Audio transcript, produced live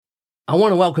I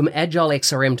want to welcome Agile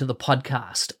XRM to the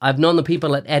podcast. I've known the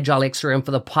people at Agile XRM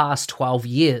for the past 12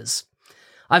 years.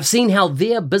 I've seen how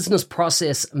their business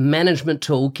process management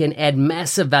tool can add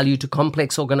massive value to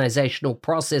complex organizational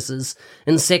processes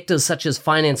in sectors such as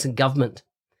finance and government.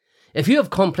 If you have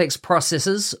complex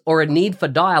processes or a need for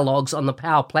dialogues on the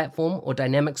Power Platform or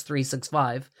Dynamics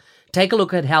 365, take a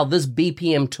look at how this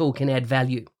BPM tool can add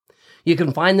value. You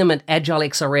can find them at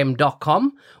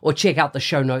agilexrm.com or check out the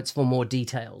show notes for more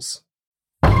details.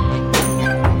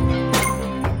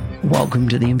 Welcome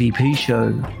to the MVP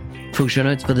Show. Full show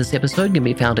notes for this episode can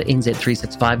be found at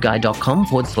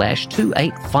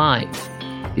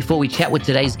nz365guy.com/285. Before we chat with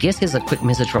today's guest, here's a quick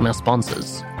message from our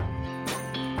sponsors.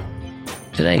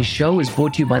 Today's show is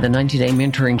brought to you by the 90-Day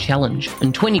Mentoring Challenge.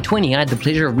 In 2020, I had the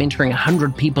pleasure of mentoring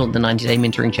 100 people at the 90-Day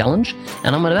Mentoring Challenge,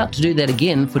 and I'm about to do that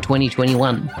again for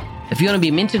 2021. If you want to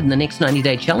be mentored in the next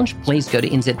 90-day challenge, please go to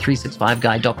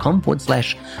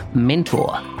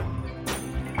nz365guy.com/mentor.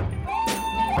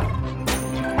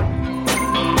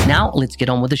 Now, let's get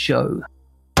on with the show.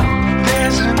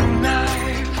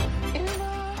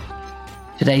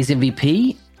 Today's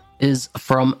MVP is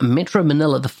from Metro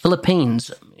Manila, the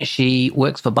Philippines. She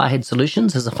works for Barhead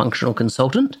Solutions as a functional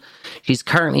consultant. She's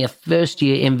currently a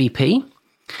first-year MVP.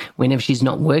 Whenever she's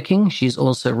not working, she's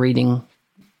also reading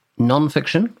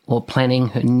non-fiction or planning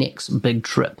her next big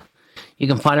trip. You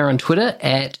can find her on Twitter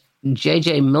at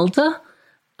JJMilta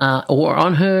or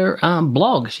on her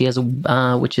blog. She has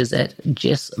which is at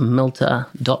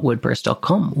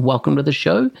jessmilta.wordpress.com. Welcome to the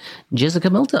show, Jessica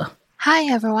Milta. Hi,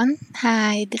 everyone.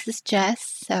 Hi, this is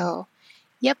Jess. So,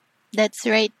 yep, that's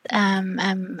right. I'm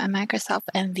a Microsoft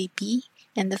MVP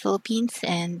in the Philippines,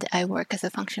 and I work as a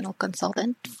functional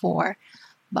consultant for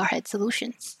Barhead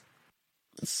Solutions.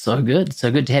 So good.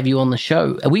 So good to have you on the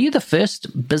show. Were you the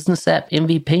first business app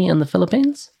MVP in the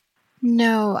Philippines?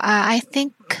 No, I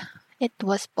think it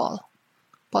was Paul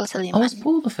Saliman. Oh, was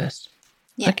Paul the first?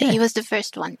 Yeah, okay. He was the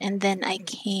first one. And then I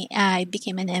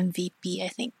became an MVP, I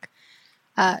think,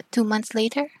 2 months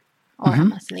later or a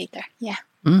month later. Yeah.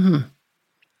 Mm-hmm.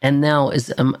 And now,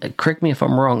 correct me if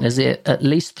I'm wrong, is there at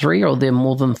least 3 or are there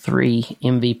more than 3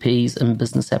 MVPs in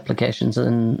business applications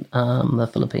in the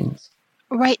Philippines?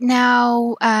 Right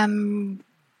now,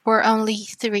 we're only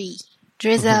 3.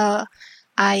 Drizzle,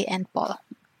 I, and Paul.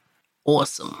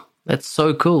 Awesome. That's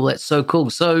so cool. So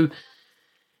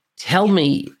tell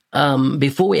me,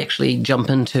 before we actually jump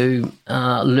into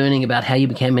learning about how you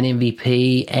became an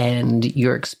MVP and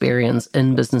your experience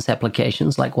in business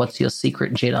applications, like what's your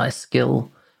secret Jedi skill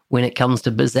when it comes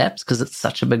to biz apps, because it's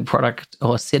such a big product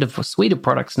or suite of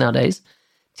products nowadays.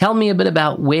 Tell me a bit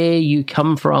about where you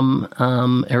come from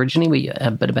originally, a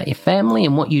bit about your family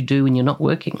and what you do when you're not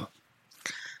working.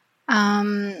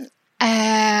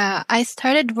 I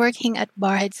started working at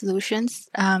Barhead Solutions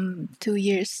 2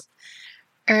 years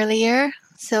earlier.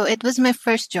 So it was my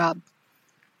first job.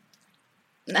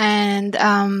 And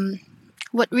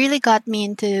what really got me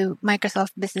into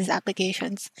Microsoft Business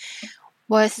Applications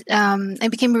was I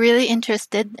became really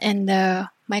interested in the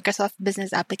Microsoft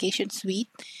Business Application Suite.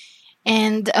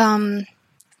 And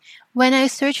when I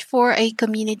searched for a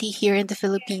community here in the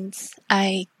Philippines,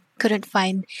 I couldn't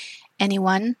find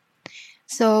anyone.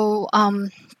 So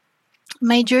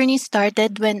my journey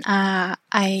started when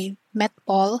I met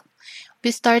Paul.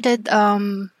 We started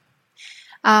to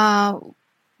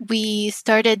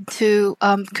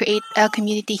create a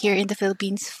community here in the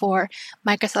Philippines for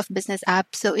Microsoft Business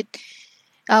Apps. So we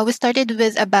started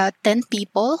with about 10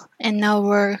 people, and now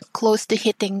we're close to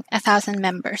hitting 1,000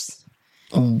 members.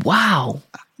 Wow!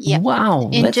 Yeah. Wow!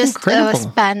 In That's just incredible. a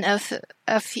span of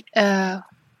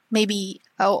maybe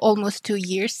almost 2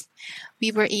 years,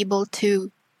 we were able to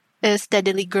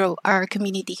steadily grow our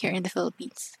community here in the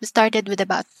Philippines. We started with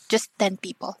about just 10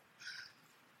 people.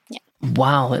 Yeah.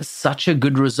 Wow, that's such a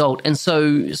good result. And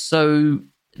so is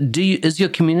your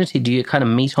community, do you kind of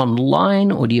meet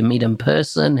online or do you meet in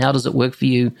person? How does it work for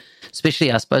you, especially,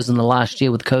 I suppose, in the last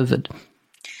year with COVID?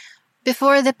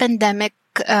 Before the pandemic,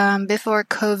 before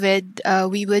COVID,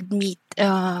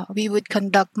 we would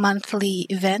conduct monthly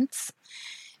events.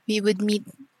 We would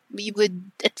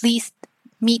at least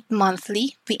meet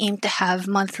monthly. We aim to have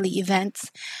monthly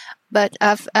events. But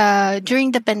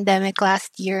during the pandemic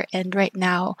last year and right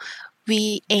now,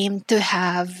 we aim to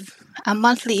have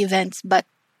monthly events, but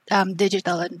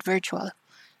digital and virtual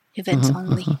events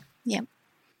only. Yeah.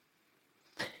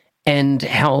 And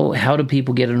how do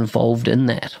people get involved in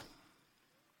that?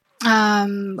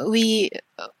 We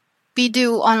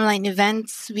do online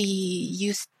events. We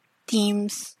use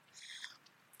Teams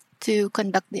to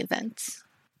conduct the events.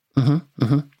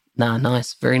 Nah,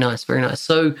 nice. Very nice. Very nice.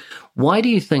 So why do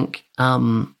you think,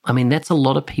 that's a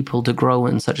lot of people to grow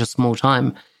in such a small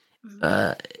time.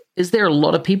 Uh, is there a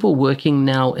lot of people working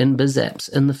now in BizApps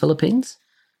in the Philippines?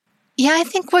 Yeah, I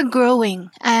think we're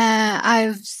growing.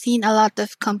 I've seen a lot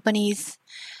of companies.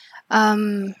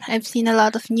 I've seen a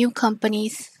lot of new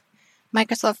companies,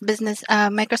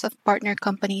 Microsoft partner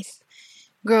companies,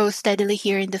 grow steadily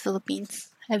here in the Philippines.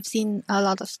 I've seen a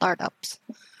lot of startups.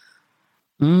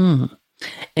 Mm.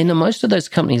 And in most of those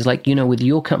companies, like, with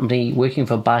your company working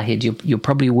for Barhead, you're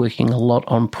probably working a lot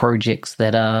on projects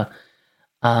that are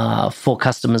for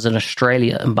customers in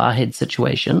Australia in Barhead's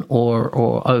situation or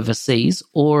overseas,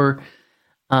 or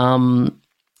are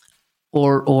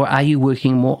you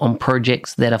working more on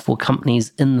projects that are for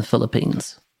companies in the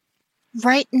Philippines?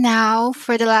 Right now,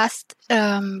 for the last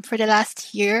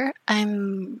year,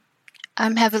 I'm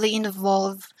heavily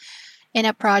involved in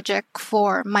a project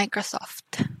for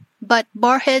Microsoft. But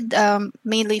Barhead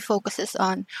mainly focuses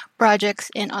on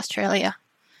projects in Australia.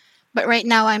 But right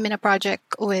now, I'm in a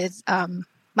project with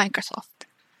Microsoft.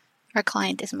 Our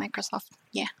client is Microsoft.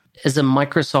 Yeah. Is it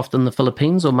Microsoft in the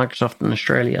Philippines or Microsoft in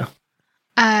Australia?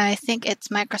 I think it's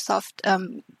Microsoft,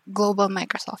 global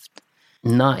Microsoft.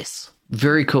 Nice.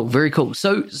 Very cool. Very cool.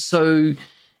 So,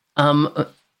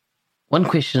 one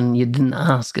question you didn't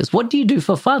ask is, what do you do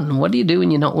for fun? What do you do when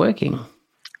you're not working?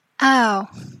 Oh,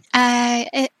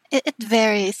 it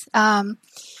varies.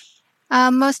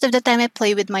 Most of the time I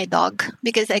play with my dog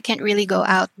because I can't really go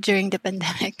out during the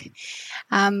pandemic.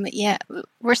 Yeah,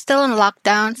 we're still in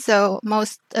lockdown, so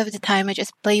most of the time I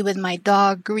just play with my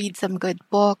dog, read some good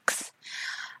books.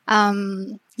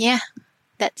 Yeah,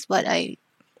 that's what I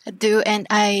do, and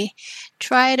I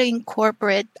try to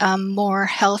incorporate more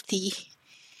healthy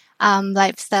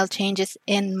lifestyle changes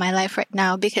in my life right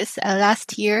now because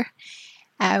last year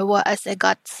I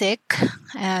got sick.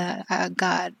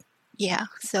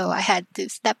 So I had to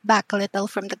step back a little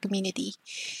from the community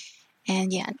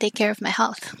and take care of my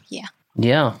health. Yeah.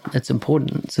 Yeah, it's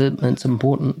important. It's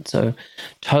important. So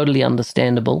totally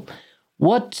understandable.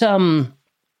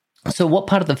 So what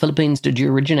part of the Philippines did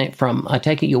you originate from? I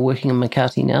take it you're working in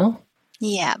Makati now?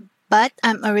 Yeah, but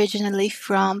I'm originally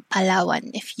from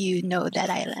Palawan, if you know that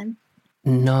island.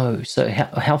 No. So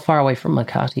how far away from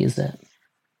Makati is that?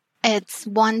 It's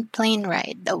one plane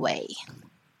ride away.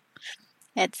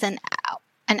 It's an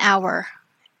hour,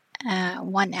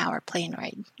 1 hour plane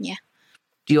ride. Yeah.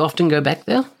 Do you often go back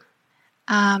there?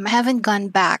 I haven't gone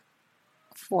back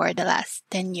for the last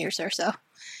 10 years or so.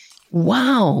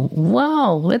 Wow,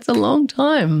 that's a long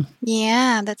time.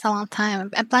 Yeah, that's a long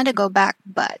time. I plan to go back,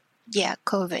 but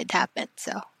COVID happened,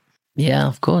 so. Yeah,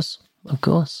 of course.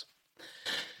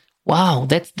 Wow,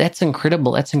 that's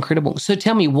incredible. That's incredible. So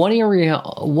tell me, what area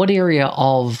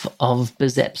of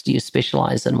BizApps do you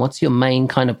specialize in? What's your main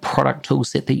kind of product tool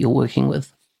set that you're working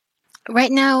with?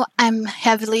 Right now, I'm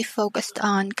heavily focused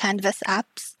on Canvas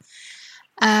apps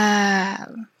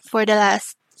for the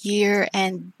last year,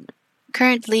 and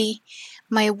currently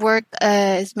my work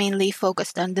is mainly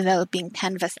focused on developing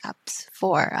Canvas apps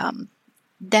for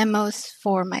demos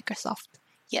for Microsoft.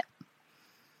 Yeah.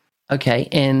 Okay,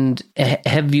 and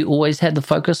have you always had the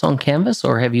focus on Canvas,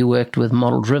 or have you worked with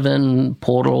model-driven,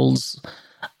 portals,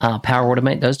 Power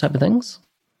Automate, those type of things?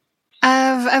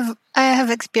 I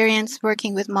have experience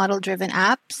working with model-driven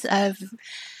apps. I've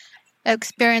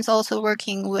experience also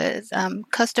working with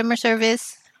customer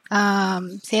service,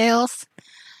 sales.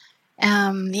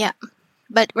 Yeah,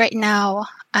 but right now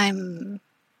I'm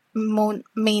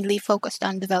mainly focused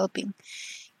on developing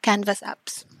Canvas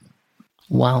apps.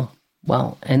 Wow,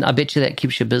 and I bet you that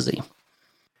keeps you busy.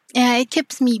 Yeah, it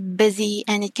keeps me busy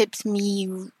and it keeps me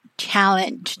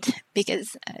challenged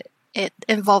because it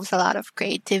involves a lot of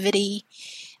creativity,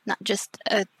 not just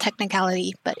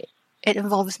technicality, but it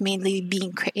involves mainly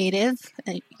being creative.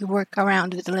 And you work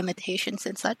around with the limitations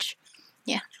and such.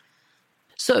 Yeah.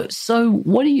 So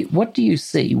what do you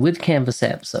see with Canvas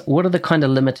apps? What are the kind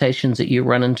of limitations that you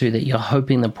run into that you're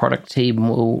hoping the product team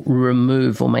will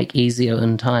remove or make easier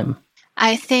in time?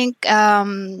 I think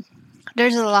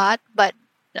there's a lot, but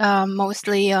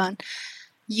mostly on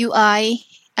UI.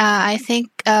 I think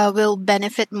will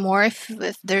benefit more if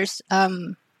there's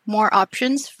more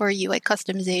options for UI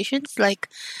customizations. Like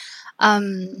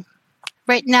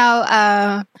right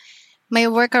now, my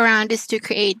workaround is to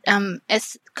create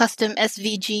custom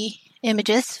SVG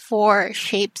images for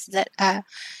shapes that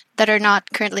are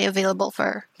not currently available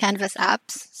for Canvas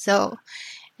apps. So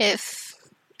if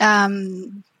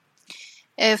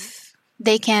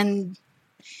they can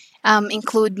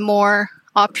include more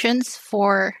options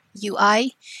for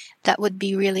UI, that would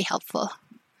be really helpful.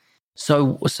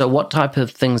 So what type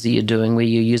of things are you doing where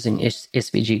you're using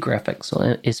SVG graphics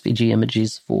or SVG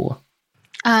images for?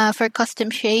 For custom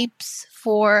shapes,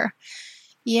 for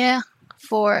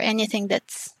anything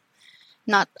that's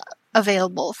not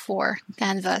available for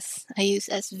Canvas, I use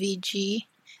SVG.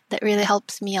 That really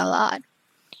helps me a lot.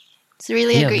 It's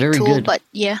really a great tool, good. but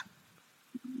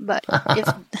if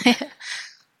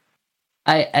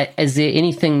is there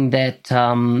anything that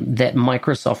that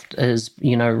Microsoft is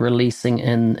releasing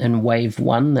in Wave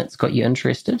 1 that's got you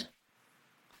interested?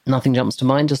 Nothing jumps to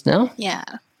mind just now? Yeah,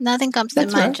 nothing comes to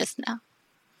mind just now.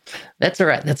 That's all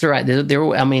right. They're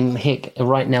all, I mean, heck,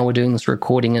 right now we're doing this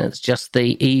recording and it's just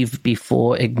the eve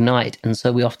before Ignite. And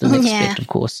so we often expect, of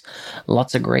course,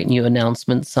 lots of great new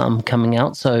announcements coming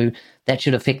out. So that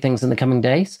should affect things in the coming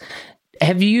days.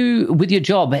 Have you, with your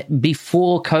job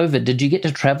before COVID, did you get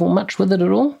to travel much with it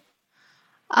at all?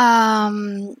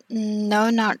 No,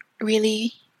 not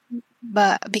really.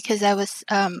 But because I was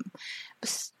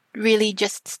really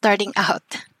just starting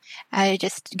out. I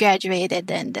just graduated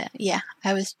and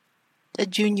I was a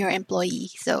junior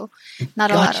employee, so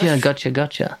not a lot of...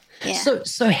 Gotcha. Yeah.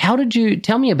 So how did you,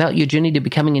 tell me about your journey to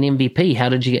becoming an MVP? How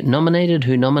did you get nominated?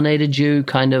 Who nominated you?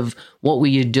 Kind of what were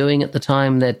you doing at the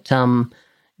time that,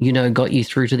 got you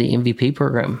through to the MVP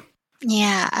program?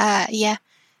 Yeah.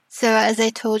 So as I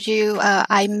told you,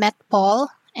 I met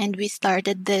Paul and we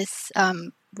started this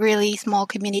really small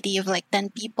community of like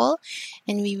 10 people,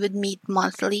 and we would meet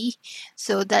monthly.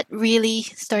 So that really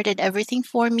started everything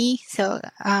for me. So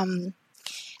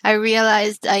I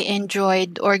realized I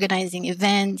enjoyed organizing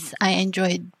events. I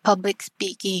enjoyed public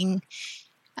speaking.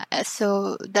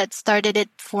 So that started it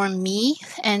for me.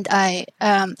 And I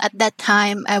at that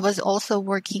time I was also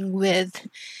working with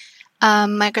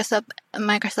Microsoft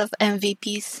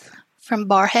MVPs from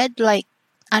Barhead, like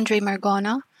Andre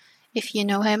Margona, if you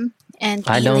know him. And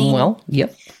I know him well.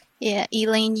 Yep. Yeah,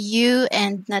 Elaine Yu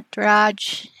and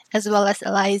Natraj, as well as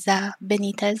Eliza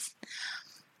Benitez.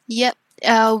 Yep,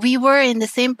 we were in the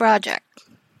same project.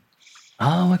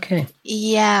 Oh, okay.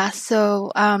 Yeah,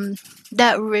 so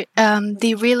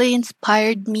they really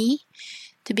inspired me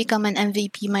to become an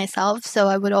MVP myself. So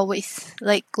I would always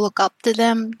look up to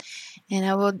them, and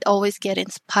I would always get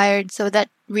inspired. So that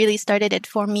really started it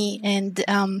for me, and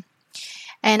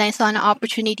I saw an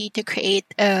opportunity to create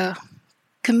a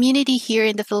community here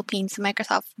in the Philippines,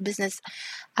 Microsoft Business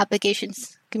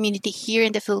Applications community here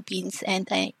in the Philippines. And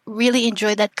I really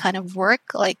enjoy that kind of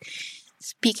work, like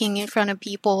speaking in front of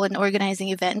people and organizing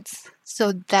events.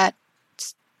 So that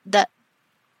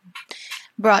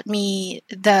brought me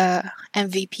the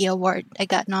MVP award. I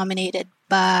got nominated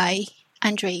by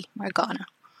Andre Margona.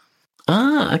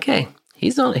 Ah, okay.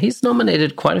 He's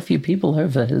nominated quite a few people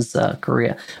over his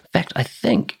career. In fact,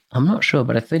 I'm not sure,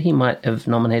 but I think he might have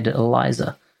nominated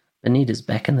Eliza Benitez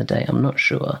back in the day. I'm not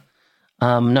sure.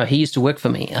 No, he used to work for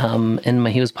me, and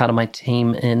he was part of my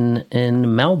team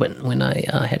in Melbourne when I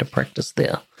had a practice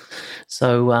there.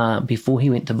 So before he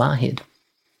went to Barhead.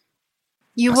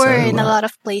 You were in a lot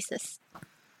of places.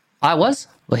 I was?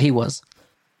 Well, he was.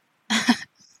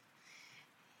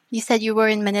 You said you were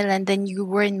in Manila and then you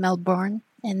were in Melbourne.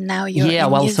 And now you're in New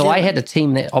Zealand. So I had a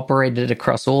team that operated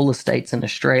across all the states in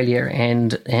Australia,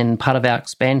 and part of our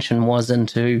expansion was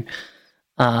into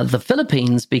the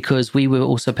Philippines because we were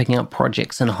also picking up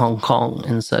projects in Hong Kong,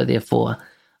 and so therefore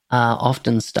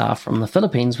often staff from the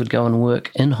Philippines would go and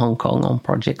work in Hong Kong on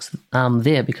projects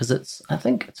there because I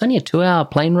think it's only a 2-hour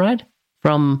plane ride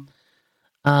from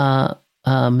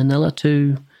Manila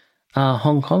to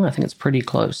Hong Kong. I think it's pretty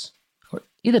close,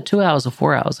 either 2 hours or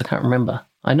 4 hours. I can't remember.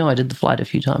 I know I did the flight a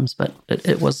few times, but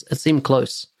it seemed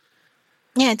close.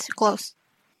 Yeah, it's close.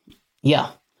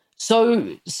 Yeah.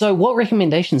 So what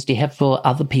recommendations do you have for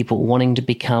other people wanting to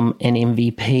become an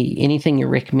MVP? Anything you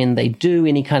recommend they do?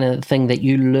 Any kind of thing that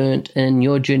you learnt in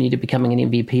your journey to becoming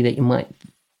an MVP that you might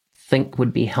think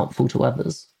would be helpful to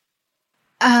others?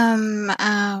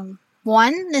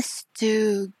 One is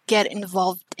to get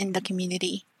involved in the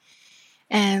community,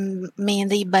 and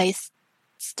mainly by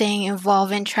staying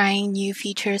involved and trying new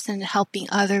features and helping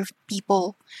other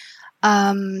people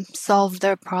solve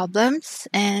their problems.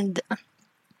 And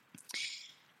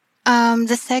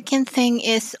the second thing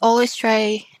is always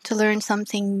try to learn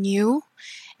something new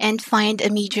and find a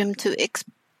medium to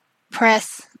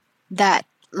express that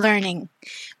learning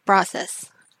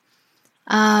process.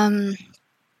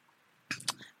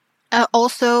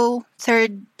 Also,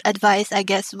 third advice, I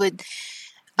guess, would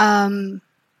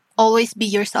always be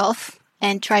yourself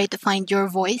and try to find your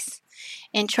voice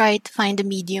and try to find a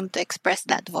medium to express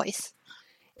that voice.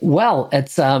 Well,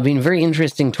 it's been very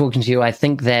interesting talking to you. I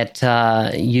think that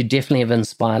you definitely have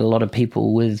inspired a lot of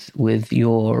people with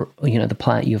your, the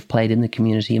part you've played in the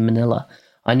community in Manila.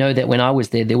 I know that when I was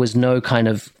there was no kind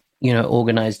of,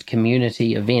 organized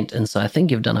community event. And so I think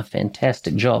you've done a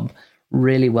fantastic job.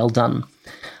 Really well done.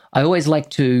 I always like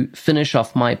to finish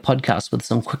off my podcast with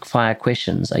some quick fire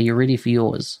questions. Are you ready for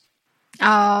yours?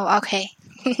 Oh, okay.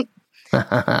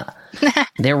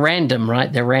 They're random,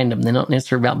 right? They're random. They're not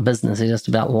necessarily about business. They're just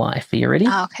about life. Are you ready?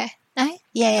 Oh, okay.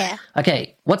 Yeah.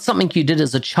 Okay. What's something you did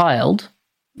as a child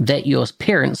that your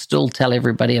parents still tell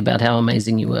everybody about how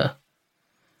amazing you were?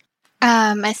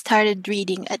 I started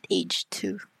reading at age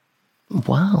 2.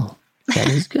 Wow. That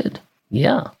is good.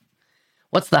 Yeah.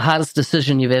 What's the hardest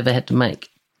decision you've ever had to make?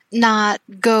 Not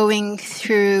going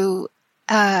through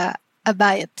a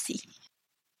biopsy.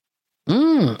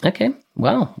 Okay.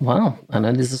 Wow. I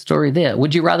know there's a story there.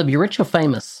 Would you rather be rich or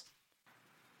famous?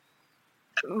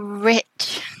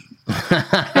 Rich.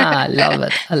 I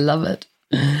love it.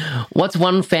 What's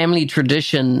one family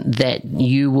tradition that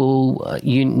you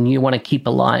want to keep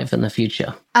alive in the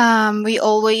future? We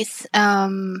always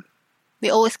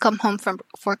come home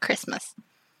for Christmas.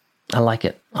 I like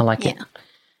it.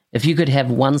 If you could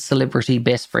have one celebrity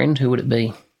best friend, who would it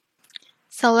be?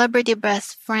 Celebrity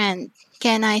best friend.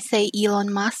 Can I say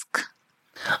Elon Musk?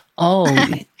 Oh,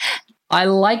 I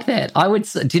like that. I would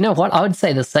say, do you know what? I would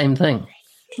say the same thing.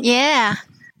 Yeah.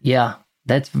 Yeah,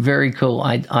 that's very cool.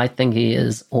 I think he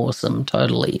is awesome,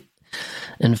 totally.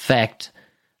 In fact,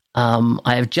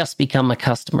 I have just become a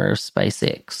customer of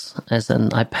SpaceX, as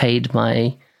in I paid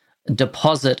my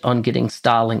deposit on getting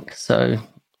Starlink. So,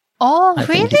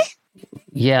 Really?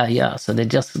 Yeah. So they're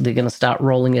going to start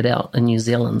rolling it out in New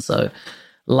Zealand. So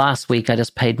last week I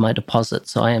just paid my deposit.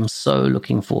 So I am so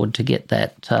looking forward to get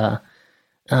that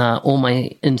all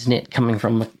my internet coming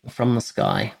from the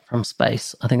sky, from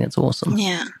space. I think that's awesome.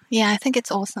 Yeah, I think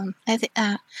it's awesome.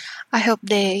 I hope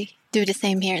they do the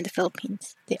same here in the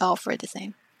Philippines. They offer the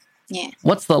same. Yeah.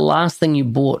 What's the last thing you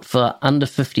bought for under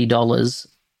 $50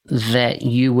 that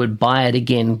you would buy it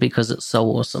again because it's so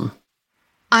awesome?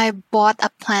 I bought a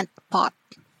plant pot.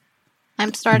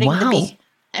 I'm starting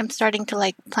to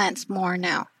like plants more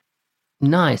now.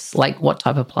 Nice. Like what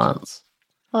type of plants?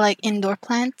 Like indoor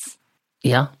plants.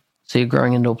 Yeah. So you're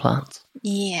growing indoor plants.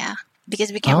 Yeah,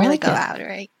 because we can't really go out,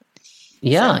 right?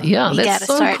 Yeah. So that's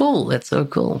so cool. That's so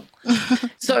cool.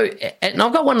 So, and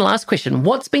I've got one last question.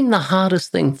 What's been the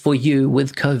hardest thing for you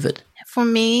with COVID? For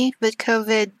me, with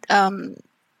COVID,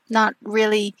 not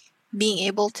really being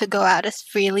able to go out as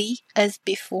freely as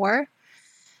before.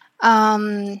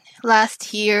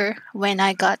 Last year, when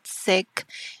I got sick,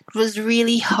 it was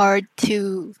really hard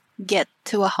to get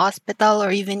to a hospital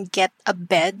or even get a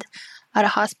bed at a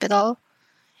hospital.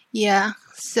 Yeah,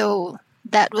 so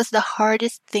that was the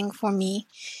hardest thing for me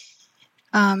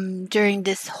during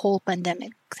this whole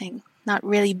pandemic thing. Not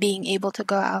really being able to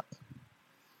go out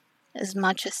as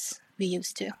much as we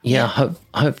used to. Yeah,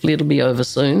 hopefully it'll be over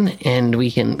soon and we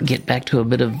can get back to a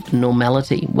bit of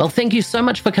normality. Well, thank you so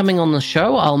much for coming on the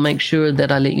show. I'll make sure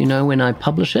that I let you know when I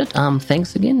publish it.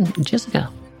 Thanks again, Jessica.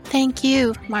 Thank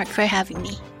you, Mark, for having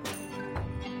me.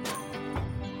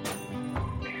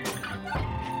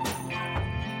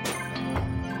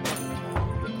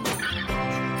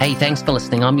 Hey, thanks for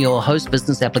listening. I'm your host,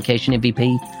 Business Application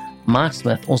MVP, Mark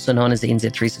Smith, also known as the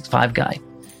NZ365 Guy.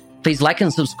 Please like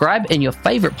and subscribe in your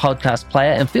favorite podcast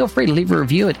player and feel free to leave a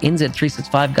review at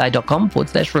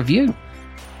nz365guy.com/review.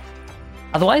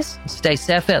 Otherwise, stay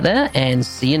safe out there and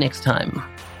see you next time.